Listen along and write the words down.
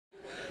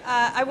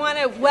I want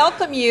to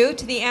welcome you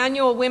to the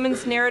annual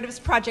Women's Narratives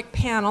Project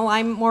panel.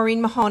 I'm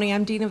Maureen Mahoney.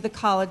 I'm Dean of the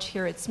College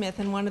here at Smith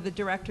and one of the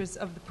directors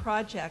of the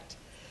project.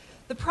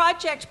 The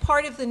project,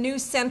 part of the new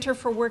Center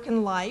for Work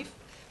and Life,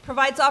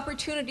 provides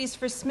opportunities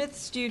for Smith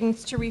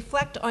students to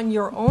reflect on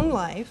your own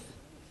life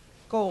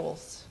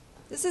goals.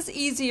 This is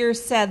easier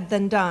said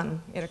than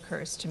done, it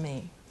occurs to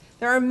me.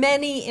 There are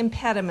many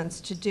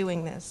impediments to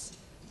doing this,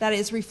 that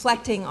is,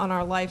 reflecting on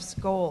our life's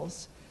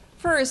goals.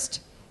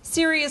 First,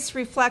 serious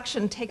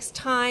reflection takes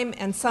time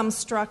and some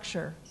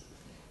structure.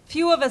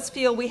 Few of us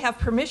feel we have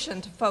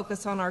permission to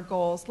focus on our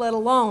goals, let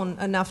alone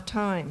enough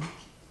time.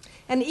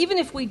 And even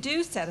if we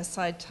do set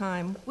aside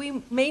time,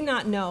 we may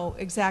not know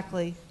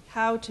exactly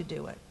how to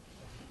do it.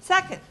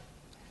 Second,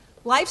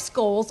 life's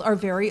goals are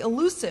very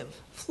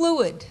elusive,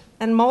 fluid,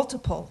 and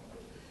multiple.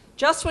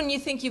 Just when you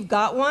think you've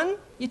got one,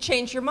 you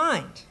change your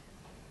mind,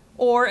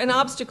 or an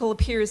obstacle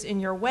appears in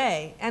your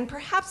way. And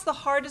perhaps the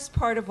hardest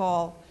part of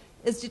all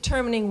is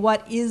determining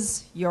what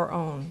is your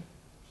own.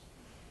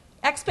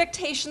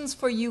 Expectations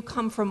for you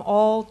come from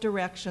all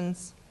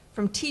directions,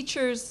 from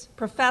teachers,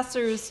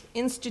 professors,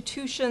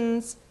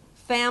 institutions,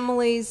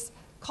 families,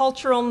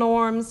 cultural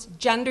norms,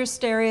 gender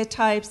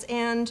stereotypes,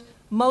 and,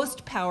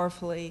 most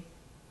powerfully,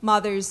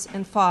 mothers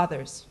and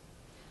fathers,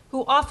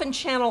 who often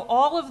channel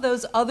all of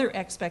those other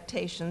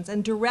expectations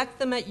and direct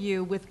them at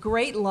you with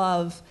great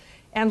love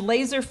and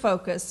laser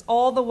focus,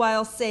 all the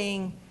while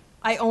saying,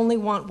 "I only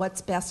want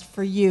what's best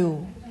for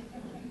you."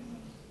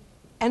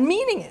 And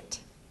meaning it.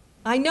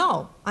 I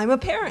know, I'm a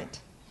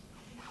parent.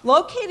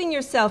 Locating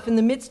yourself in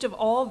the midst of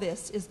all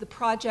this is the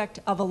project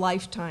of a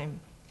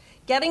lifetime.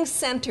 Getting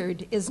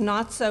centered is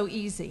not so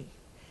easy.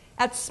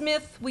 At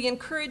Smith, we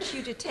encourage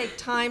you to take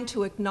time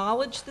to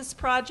acknowledge this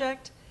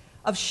project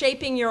of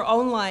shaping your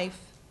own life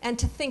and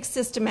to think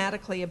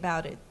systematically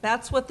about it.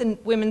 That's what the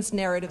Women's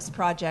Narratives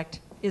Project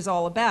is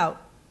all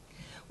about.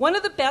 One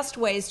of the best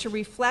ways to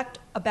reflect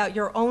about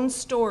your own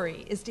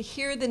story is to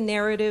hear the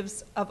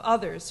narratives of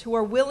others who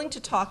are willing to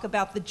talk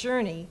about the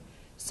journey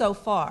so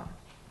far.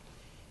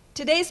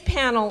 Today's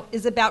panel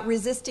is about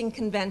resisting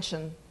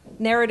convention,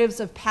 narratives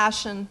of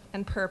passion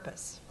and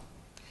purpose.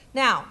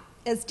 Now,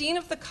 as Dean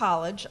of the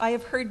College, I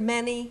have heard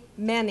many,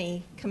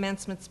 many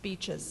commencement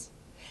speeches,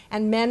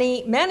 and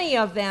many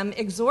of them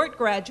exhort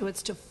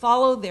graduates to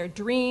follow their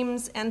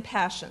dreams and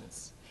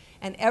passions.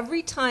 And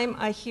every time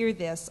I hear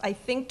this, I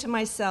think to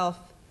myself,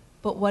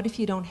 but what if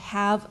you don't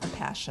have a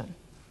passion?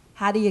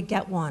 How do you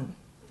get one?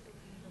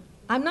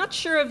 I'm not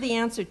sure of the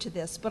answer to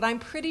this, but I'm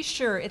pretty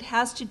sure it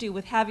has to do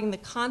with having the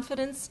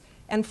confidence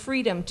and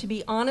freedom to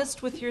be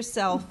honest with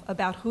yourself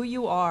about who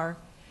you are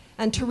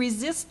and to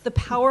resist the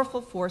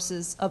powerful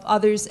forces of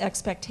others'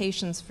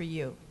 expectations for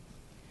you.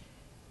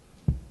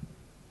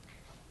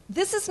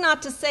 This is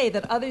not to say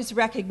that others'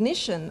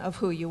 recognition of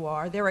who you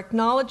are, their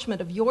acknowledgement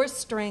of your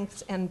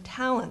strengths and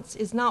talents,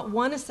 is not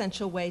one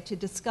essential way to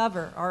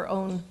discover our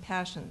own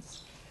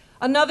passions.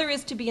 Another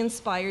is to be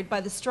inspired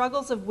by the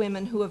struggles of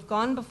women who have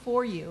gone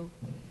before you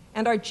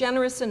and are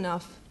generous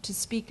enough to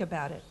speak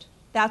about it.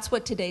 That's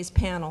what today's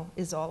panel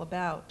is all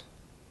about.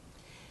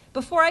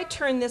 Before I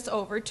turn this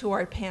over to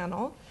our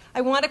panel,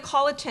 I want to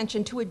call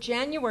attention to a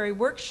January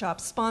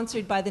workshop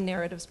sponsored by the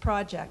Narratives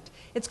Project.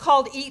 It's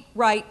called Eat,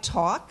 Write,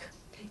 Talk.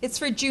 It's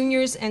for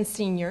juniors and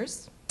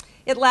seniors.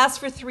 It lasts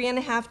for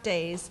 3.5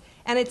 days,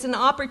 and it's an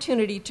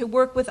opportunity to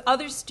work with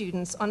other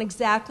students on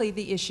exactly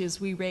the issues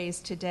we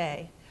raised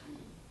today.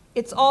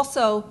 It's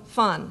also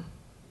fun,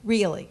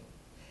 really.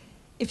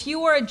 If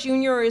you are a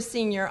junior or a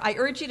senior, I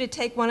urge you to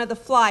take one of the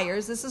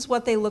flyers. This is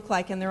what they look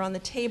like, and they're on the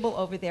table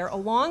over there,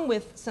 along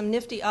with some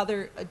nifty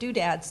other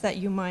doodads that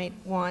you might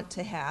want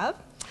to have,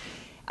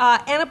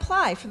 and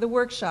apply for the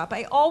workshop.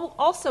 I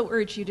also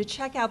urge you to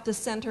check out the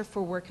Center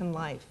for Work and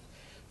Life.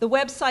 The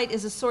website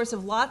is a source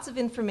of lots of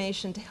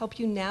information to help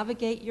you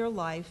navigate your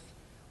life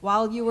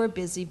while you are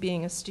busy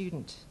being a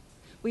student.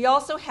 We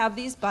also have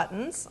these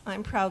buttons.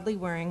 I'm proudly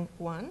wearing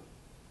one.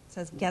 It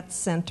says Get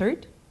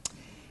Centered.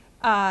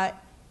 And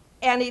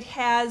it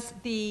has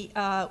the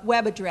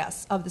web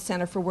address of the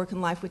Center for Work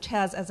and Life, which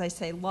has, as I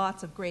say,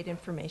 lots of great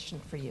information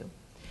for you.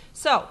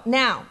 So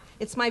now,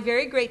 it's my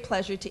very great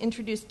pleasure to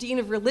introduce Dean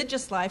of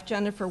Religious Life,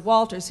 Jennifer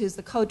Walters, who's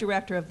the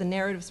co-director of the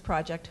Narratives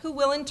Project, who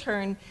will in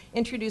turn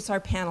introduce our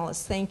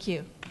panelists. Thank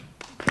you.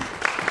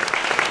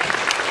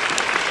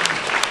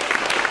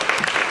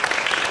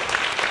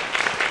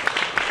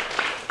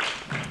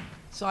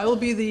 So I will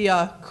be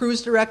the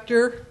cruise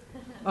director,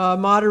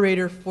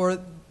 moderator for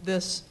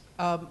this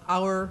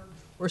hour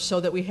or so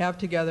that we have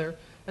together.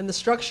 And the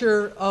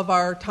structure of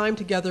our time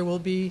together will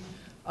be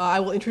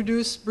I will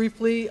introduce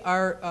briefly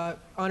our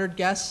honored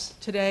guests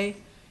today.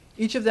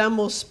 Each of them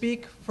will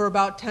speak for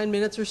about 10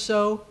 minutes or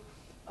so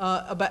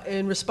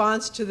in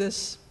response to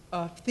this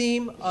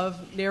theme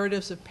of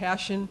narratives of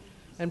passion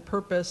and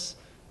purpose.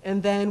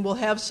 And then we'll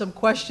have some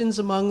questions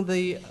among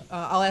the,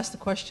 I'll ask the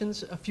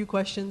questions, a few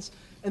questions,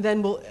 and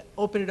then we'll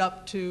open it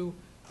up to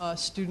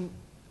student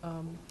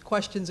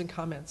questions and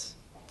comments.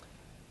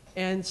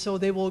 And so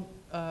they will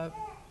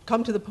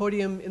come to the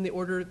podium in the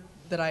order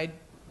that I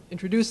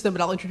introduce them,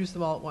 but I'll introduce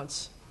them all at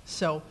once.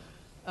 So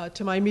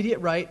to my immediate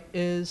right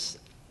is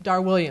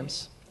Dar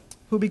Williams,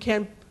 who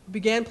began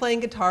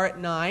playing guitar at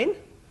 9,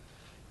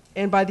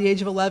 and by the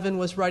age of 11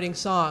 was writing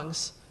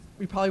songs.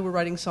 We probably were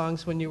writing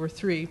songs when you were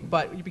 3,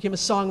 but you became a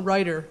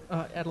songwriter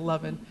at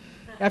 11.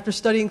 After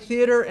studying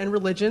theater and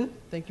religion,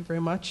 thank you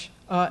very much,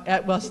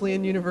 at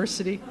Wesleyan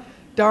University,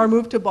 Dar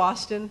moved to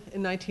Boston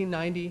in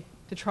 1990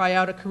 to try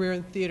out a career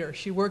in theater.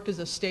 She worked as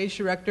a stage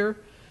director,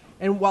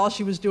 and while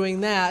she was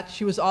doing that,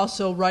 she was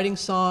also writing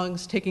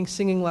songs, taking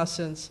singing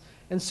lessons,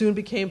 and soon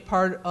became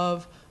part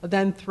of a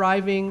then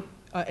thriving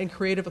and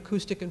creative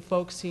acoustic and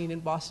folk scene in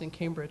Boston and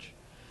Cambridge.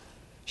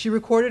 She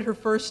recorded her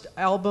first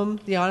album,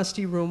 The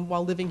Honesty Room,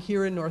 while living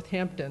here in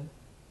Northampton.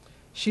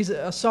 She's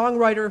a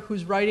songwriter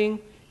whose writing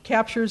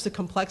captures the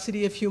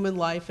complexity of human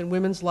life and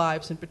women's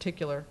lives in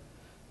particular.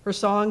 Her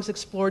songs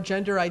explore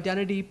gender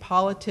identity,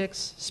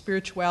 politics,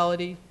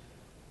 spirituality,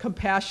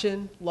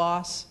 compassion,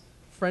 loss,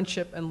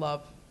 friendship, and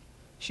love.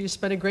 She has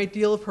spent a great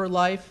deal of her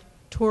life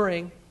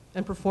touring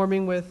and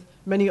performing with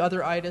many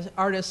other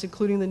artists,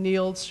 including the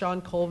Neils,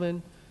 Sean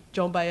Colvin,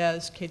 Joan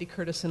Baez, Katie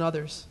Curtis, and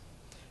others.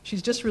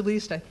 She's just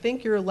released, I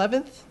think, your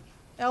 11th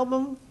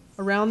album,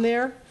 around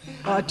there,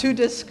 a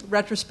 2-disc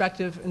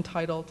retrospective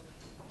entitled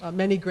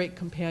Many Great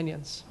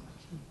Companions.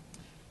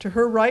 To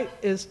her right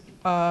is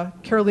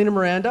Carolina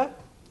Miranda,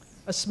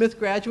 a Smith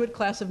graduate,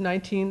 class of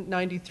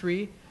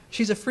 1993.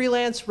 She's a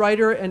freelance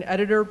writer and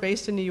editor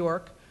based in New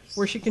York,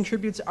 where she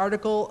contributes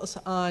articles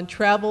on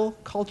travel,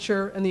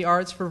 culture, and the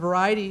arts for a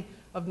variety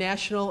of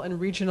national and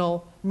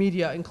regional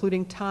media,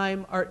 including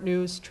Time, Art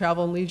News,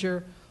 Travel and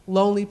Leisure,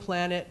 Lonely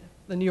Planet,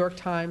 the New York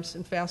Times,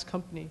 and Fast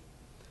Company.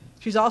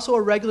 She's also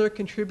a regular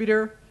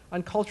contributor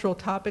on cultural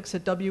topics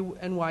at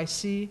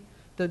WNYC,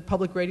 the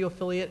public radio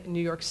affiliate in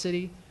New York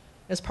City.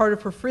 As part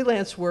of her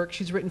freelance work,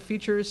 she's written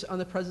features on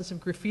the presence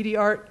of graffiti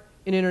art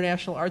in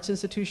international arts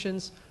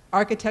institutions,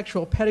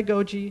 architectural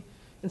pedagogy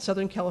in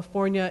Southern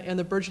California, and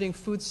the burgeoning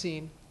food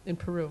scene in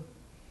Peru.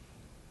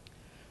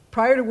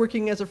 Prior to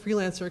working as a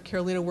freelancer,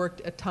 Carolina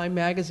worked at Time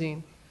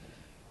magazine.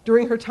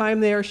 During her time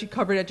there, she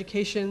covered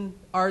education,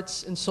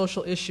 arts, and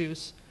social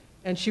issues,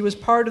 and she was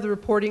part of the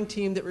reporting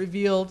team that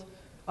revealed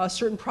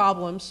certain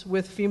problems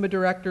with FEMA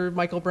director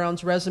Michael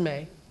Brown's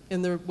resume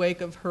in the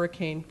wake of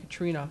Hurricane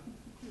Katrina.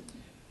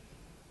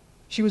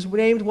 She was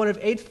named one of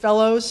 8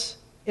 fellows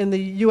in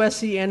the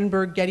USC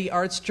Annenberg Getty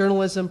Arts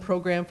Journalism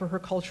program for her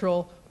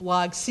cultural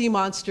blog,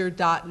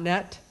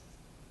 seamonster.net.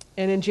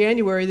 And in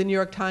January, the New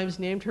York Times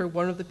named her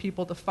one of the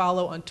people to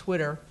follow on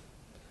Twitter.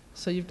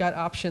 So you've got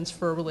options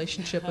for a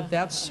relationship of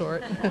that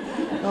sort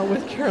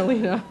with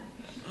Carolina.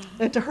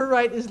 And to her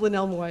right is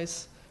Lenelle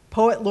Moise,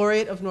 poet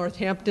laureate of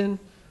Northampton,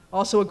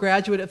 also a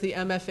graduate of the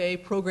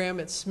MFA program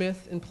at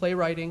Smith in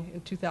playwriting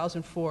in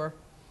 2004.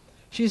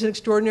 She's an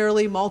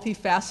extraordinarily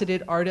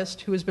multifaceted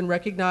artist who has been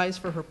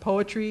recognized for her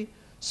poetry,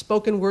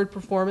 spoken word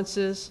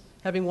performances,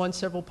 having won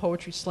several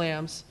poetry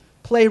slams,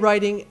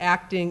 playwriting,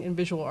 acting, and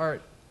visual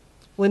art.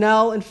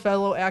 Lenelle and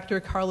fellow actor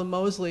Carla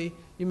Mosley,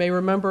 you may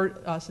remember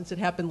since it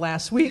happened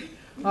last week,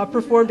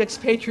 performed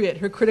Expatriate,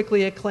 her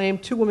critically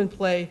acclaimed 2-woman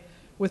play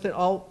with an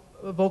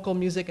all-vocal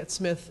music at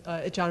Smith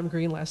at John M.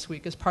 Green last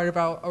week as part of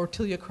our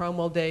Ortilia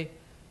Cromwell Day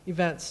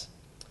events.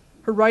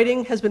 Her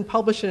writing has been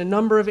published in a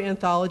number of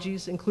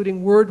anthologies,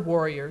 including Word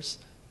Warriors,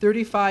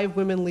 35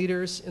 Women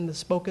Leaders in the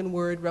Spoken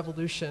Word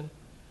Revolution,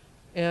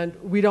 and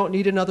We Don't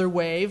Need Another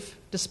Wave,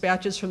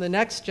 Dispatches from the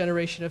Next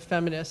Generation of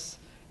Feminists,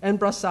 and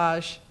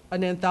Brassage,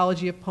 an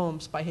anthology of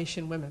poems by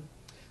Haitian women.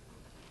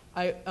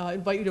 I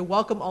invite you to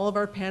welcome all of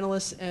our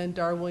panelists and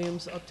Dar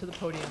Williams up to the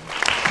podium.